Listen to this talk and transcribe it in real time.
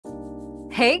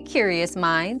Hey, curious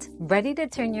mind, ready to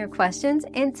turn your questions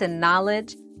into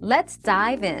knowledge? Let's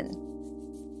dive in.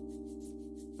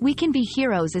 We Can Be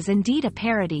Heroes is indeed a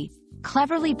parody,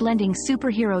 cleverly blending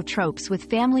superhero tropes with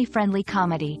family-friendly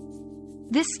comedy.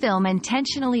 This film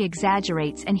intentionally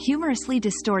exaggerates and humorously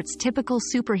distorts typical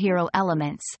superhero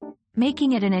elements,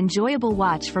 making it an enjoyable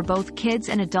watch for both kids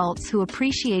and adults who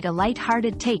appreciate a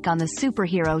lighthearted take on the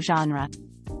superhero genre.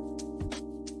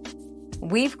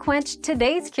 We've quenched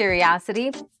today's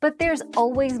curiosity, but there's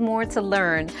always more to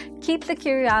learn. Keep the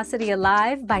curiosity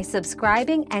alive by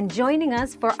subscribing and joining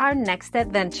us for our next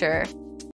adventure.